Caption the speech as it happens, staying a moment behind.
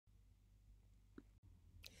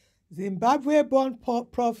Zimbabwe-born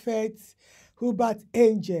prophet Uebert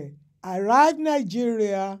Angel arrived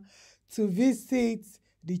Nigeria to visit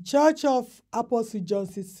the Church of Apostle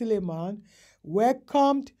Johnson Suleman,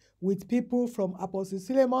 welcomed with people from Apostle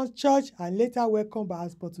Suleman Church and later welcomed by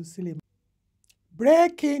Apostle Suleman.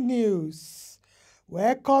 Breaking news.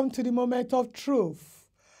 Welcome to the moment of truth.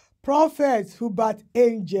 Prophet Uebert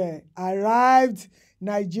Angel arrived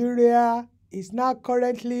Nigeria, is now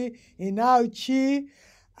currently in Auchi.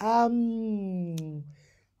 All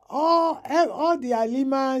the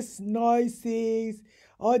Aliman's noises,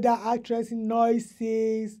 other actress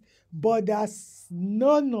noises, but there's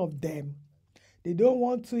none of them. They don't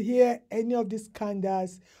want to hear any of these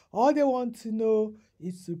scandals. All they want to know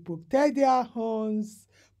is to protect their homes,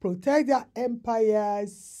 protect their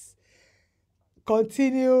empires,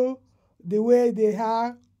 continue the way they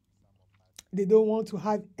are. They don't want to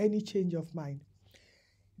have any change of mind.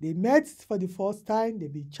 They met for the first time.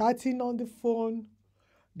 They've been chatting on the phone.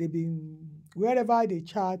 They've been wherever they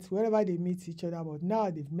chat, wherever they meet each other, but now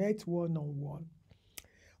they've met one-on-one.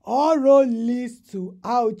 All road leads to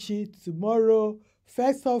Auchi tomorrow,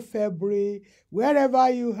 1st of February, wherever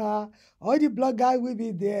you are. All the bloggers will be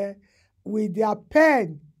there with their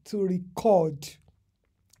pen to record.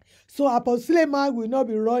 So Apostle Suleman will not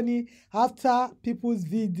be running after people's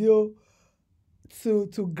video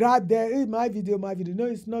to grab their, hey, my video. No,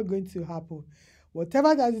 it's not going to happen.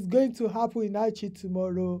 Whatever that is going to happen in Auchi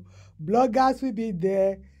tomorrow, bloggers will be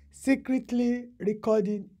there secretly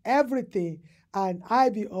recording everything, and I'll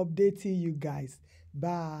be updating you guys.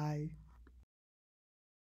 Bye.